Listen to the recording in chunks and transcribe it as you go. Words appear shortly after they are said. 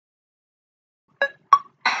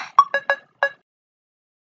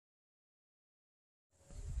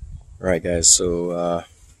Alright guys, so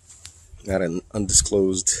at an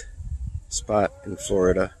undisclosed spot in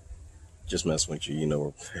Florida. Just messing with you, you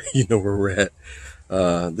know where we're at.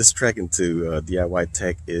 This trek into DIY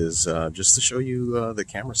tech is just to show you the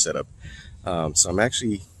camera setup. So I'm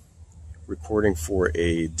actually recording for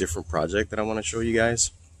a different project that I want to show you guys.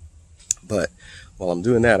 But while I'm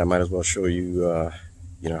doing that, I might as well show you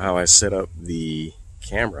how I set up the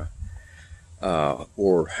camera.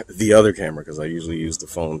 Or the other camera, because I usually use the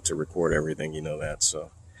phone to record everything, you know that.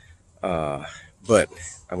 So, but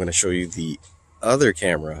I'm going to show you the other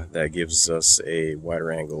camera that gives us a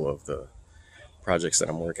wider angle of the projects that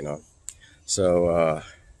I'm working on. So,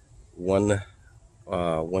 one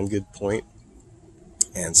good point,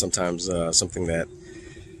 and sometimes something that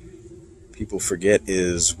people forget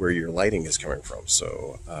is where your lighting is coming from.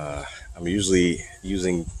 So, I'm usually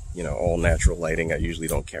using all natural lighting. I usually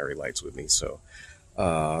don't carry lights with me. So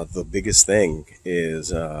the biggest thing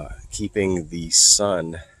is keeping the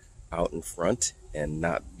sun out in front and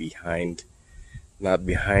not behind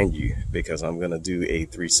you, because I'm going to do a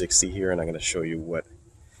 360 here and I'm going to show you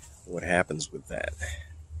what happens with that.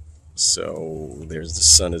 So there's the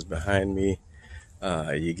sun is behind me.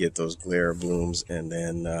 You get those glare blooms, and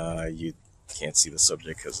then you can't see the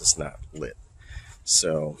subject because it's not lit.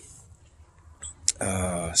 So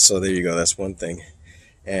there you go. That's one thing.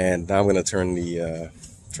 And now I'm going to turn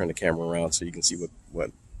the camera around so you can see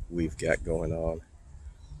what we've got going on.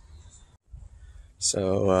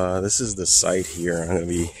 So this is the site here. I'm going to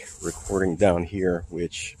be recording down here,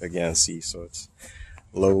 which again, so it's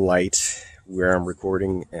low light where I'm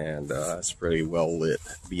recording, and it's pretty well lit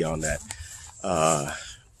beyond that.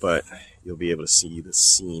 But you'll be able to see the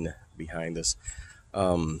scene behind us.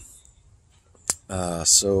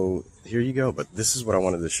 So here you go. But this is what I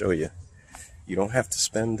wanted to show you. You don't have to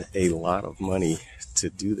spend a lot of money to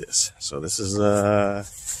do this. So this is,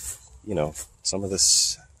 some of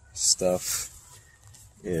this stuff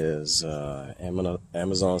is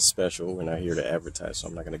Amazon special. We're not here to advertise, so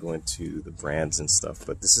I'm not going to go into the brands and stuff.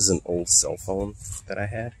 But this is an old cell phone that I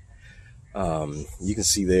had. You can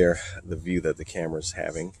see there the view that the camera's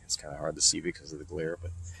having. It's kind of hard to see because of the glare,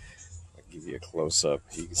 but I'll give you a close-up.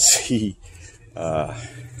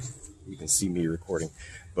 You can see me recording.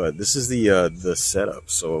 But this is the setup.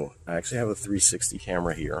 So I actually have a 360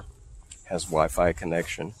 camera here. It has Wi-Fi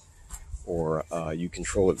connection, or you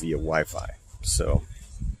control it via Wi-Fi. So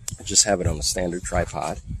I just have it on a standard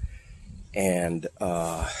tripod. And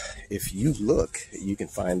if you look, you can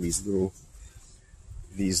find these little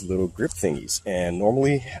grip thingies. And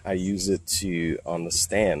normally I use it on the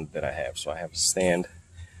stand that I have. So I have a stand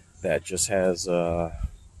that just has a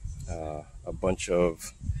bunch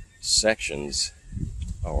of sections,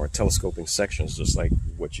 or telescoping sections, just like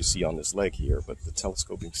what you see on this leg here, but the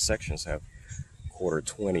telescoping sections have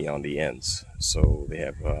 1/4 on the ends. So they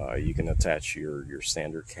have you can attach your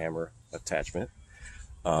standard camera attachment.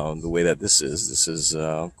 The way that this is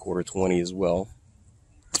 1/4 as well.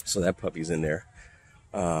 So that puppy's in there.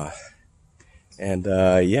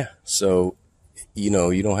 Yeah, so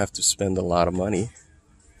you don't have to spend a lot of money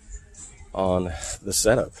on the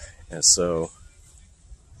setup. And so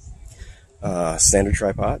standard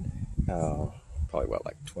tripod, probably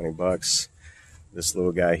like $20. This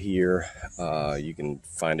little guy here, you can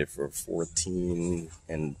find it for 14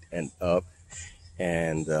 and up.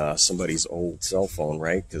 And somebody's old cell phone,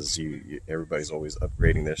 right? Because everybody's always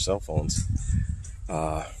upgrading their cell phones.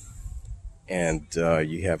 And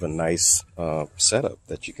you have a nice setup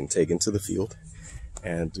that you can take into the field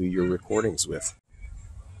and do your recordings with.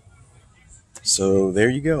 So there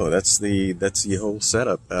you go. That's the whole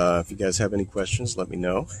setup. If you guys have any questions, let me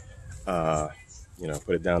know.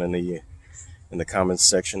 Put it down in the comments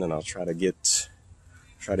section, and I'll try to get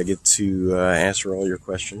to answer all your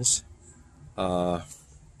questions. Yeah,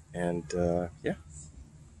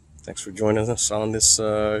 thanks for joining us on this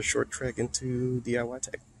short trek into DIY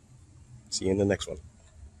tech. See you in the next one.